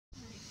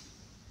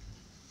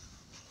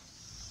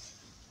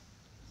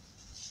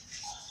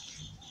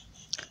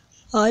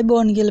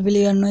ආයිබෝන් කියලා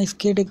පිළිගන්නවා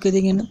ස්කේට් එක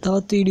ඉදින්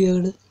තවත් වීඩියෝ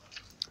එකකට.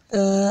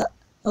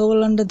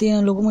 ඔයගොල්ලන්ට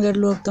තියෙන ලොකුම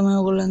ගැටලුවක් තමයි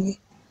ඔයගොල්ලන්ගේ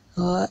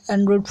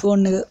Android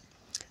phone එක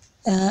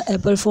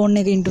Apple phone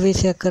එක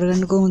ඉන්ටර්ෆේස් එකක්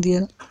කරගන්න කොහොමද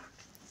කියලා.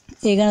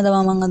 ඒ ගැන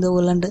තමයි මම අද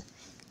ඔයගොල්ලන්ට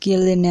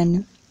කියලා දෙන්න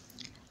යන්නේ.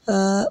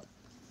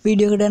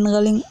 වීඩියෝ එකට යන්න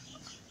කලින්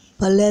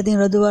පල්ලෙහා තියෙන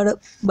රතු පාට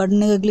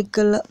බටන් එක ක්ලික්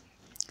කරලා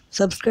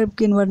subscribe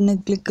කියන බටන්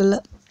එක ක්ලික්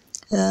කරලා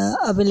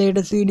අපේ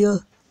latest video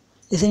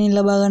එසෙනින්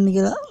ලබා ගන්න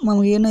කියලා මම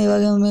කියනවා. ඒ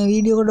වගේම මේ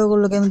වීඩියෝ එකට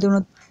ඔයගොල්ලෝ කැමති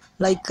වුණොත්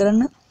like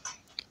කරන්න.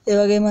 ඒ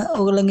වගේම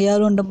ඔයගොල්ලන්ගේ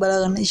යාළුවන්ට බලා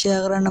ගන්න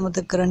share කරන්න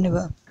අමතක කරන්න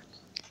එපා.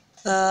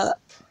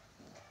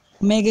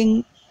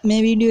 මේ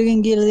වීඩියෝ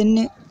එකෙන් කියලා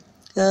දෙන්නේ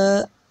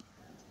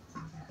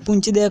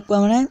පුංචි දෙයක්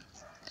පමණයි.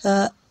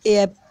 ඒ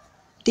app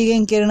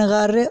ටිකෙන් කරන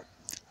කාර්යය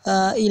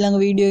ඊළඟ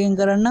වීඩියෝ එකෙන්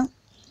කරන්න.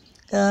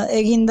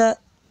 ඒකින්ද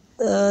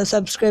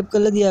subscribe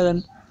කරලා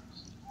තියාගන්න.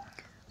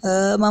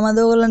 මම අද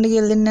ඔයගොල්ලන්ට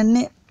කියලා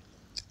දෙන්නන්නේ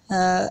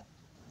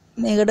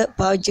මේකට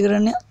පාවිච්චි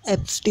කරන්න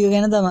apps ටික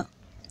ගැන තමයි.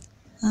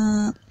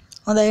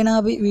 හොඳයි එහෙනම්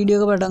අපි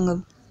වීඩියෝ එක පටන්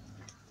ගමු.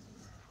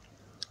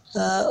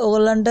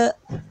 ඔයගොල්ලන්ට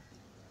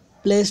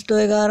Play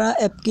Store එක හරහා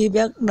app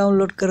කීපයක්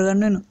download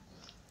කරගන්න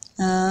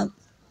වෙනවා.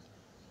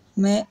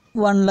 මේ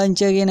One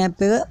Launcher කියන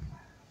app එක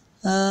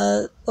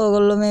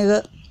ඔයගොල්ලෝ මේක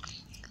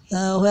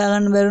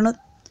හොයාගන්න බැරිුණොත්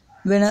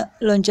වෙන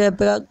launcher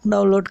app එකක්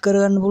download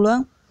කරගන්න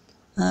පුළුවන්.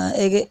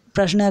 ඒකේ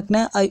ප්‍රශ්නයක්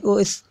නැහැ.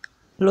 iOS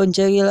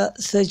launcher කියලා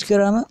search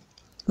කරාම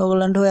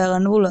ඔයගොල්ලන්ට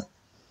හොයාගන්න පුළුවන්.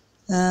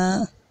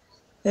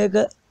 ඒක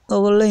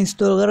ඔයගොල්ලෝ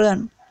install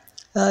කරගන්න.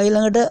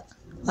 ඊළඟට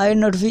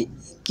iNotify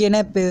කියන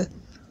app එක.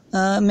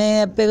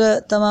 මේ app එක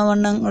තමයි මම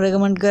නම්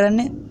recommend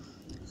කරන්නේ.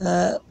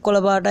 කොළ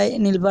පාටයි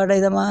නිල්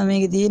පාටයි තමයි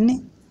මේකේ තියෙන්නේ.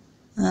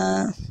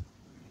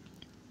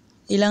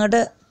 ඊළඟට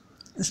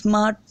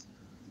smart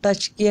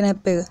touch කියන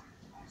app එක.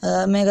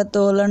 මේකත්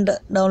ඔයගොල්ලන්ට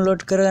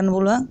download කරගන්න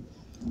පුළුවන්.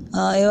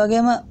 ඒ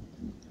වගේම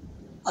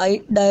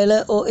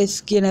iDialer OS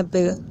කියන app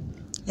එක.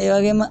 ඒ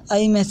වගේම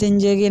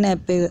iMessenger කියන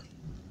app එක.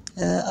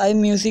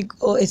 iMusic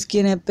OS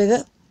කියන app එක.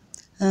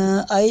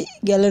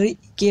 iGallery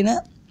කියන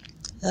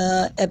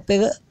app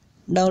එක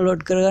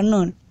download කරගන්න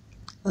ඕනේ.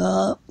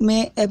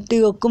 මේ app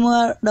ටික ඔක්කොම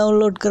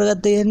download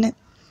කරගත්ත කියන්නේ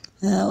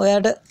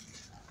ඔයාට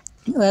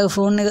ඔයාගේ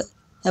phone එක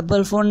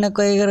Apple phone එක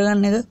වගේ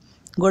කරගන්න එක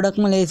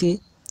ගොඩක්ම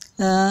ලේසියි.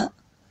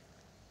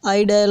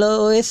 iDialer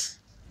OS,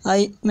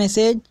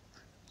 iMessage,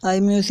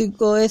 iMusic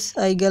OS,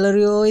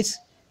 iGallery OS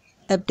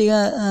app ටික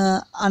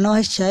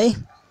අනවශ්‍යයි.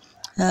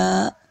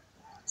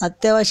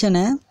 අත්‍යවශ්‍ය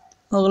නැහැ.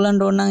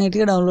 ඔයගොල්ලන්ට ඕන නම් ඒ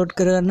ටික download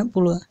කරගන්න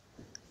පුළුවන්.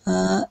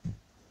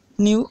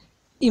 new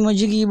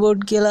emoji keyboard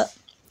කියලා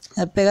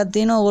app එකක්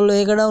තියෙනවා. ඔයගොල්ලෝ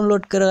ඒක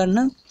download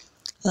කරගන්න.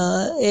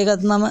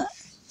 ඒකත් මම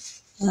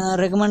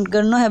recommend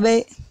කරනවා.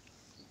 හැබැයි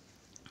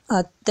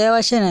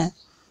අත්‍යවශ්‍ය නැහැ.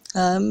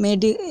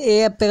 ඒ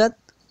app එකත්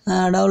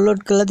download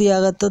කරලා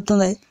තියාගත්තොත්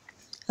හොඳයි.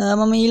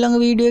 මම ඊළඟ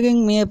වීඩියෝ එකෙන්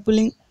මේ app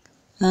වලින්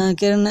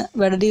කරන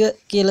වැඩ ටික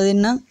කියලා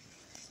දෙන්නම්.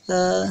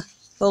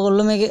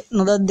 ඔයගොල්ලෝ මේකේ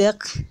නොදත්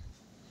දෙයක්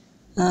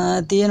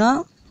තියෙනවා.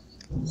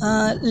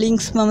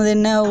 links මම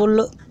දෙන්නම්.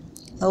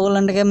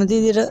 ඔයගොල්ලන්ට කැමති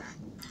විදිහට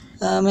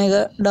මේක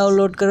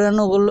download කරගන්න.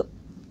 ඔයගොල්ලෝ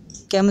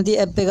කැමති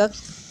app එකක්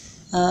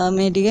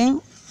මේ ටිකෙන්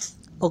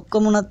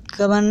ඔක්කොම උනත්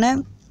කමන්නේ.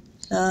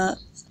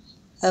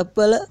 app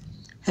වල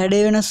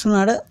හැඩේ වෙනස්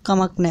වුණාට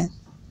කමක් නැහැ.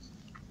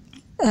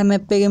 හැම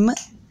app එකෙම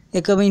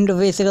එකම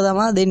interface එක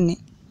තමයි දෙන්නේ.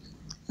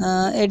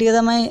 ඒ ටික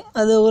තමයි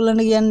අද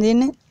ඔයගොල්ලන්ට කියන්න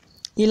දෙන්නේ.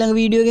 ඊළඟ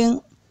වීඩියෝ එකෙන්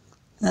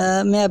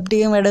මේ app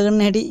ටිකෙන් වැඩ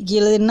කරන හැටි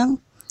කියලා දෙන්නම්.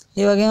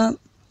 ඒ වගේම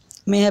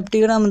මේ app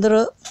ටිකට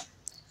අමතරව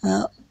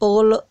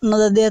ඔයගොල්ලෝ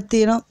නොදත් දෙයක්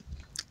තියෙනවා.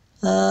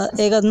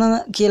 ඒකත් මම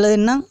කියලා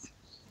දෙන්නම්.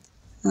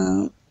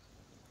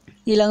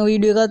 ඊළඟ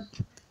වීඩියෝ එකත්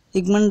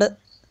ඉක්මනට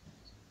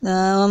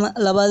මම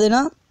ලබා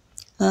දෙනවා.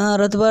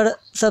 රතු පාට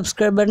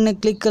subscribe button එක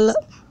click කරලා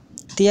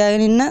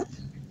තියාගෙන ඉන්න.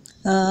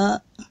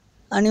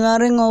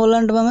 අනිවාර්යෙන්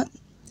ඔයගොල්ලන්ට මම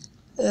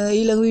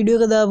ඊළඟ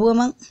වීඩියෝ එක දාපු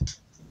ගමන්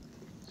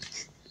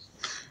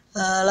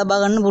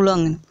ලබා ගන්න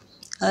පුළුවන් වෙනවා.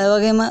 ඒ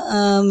වගේම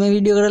මේ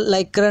වීඩියෝ එකට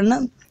like කරන්න.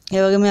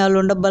 ඒ වගේම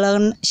යාළුවන්ට බලා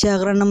ගන්න share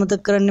කරන්න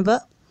අමතක කරන්න එපා.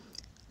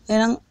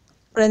 එහෙනම්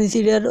රැඳී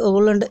සිටියට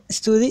ඔයගොල්ලන්ට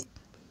ස්තුතියි.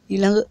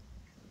 ඊළඟ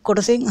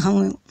කොටසෙන් හමු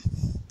වෙමු.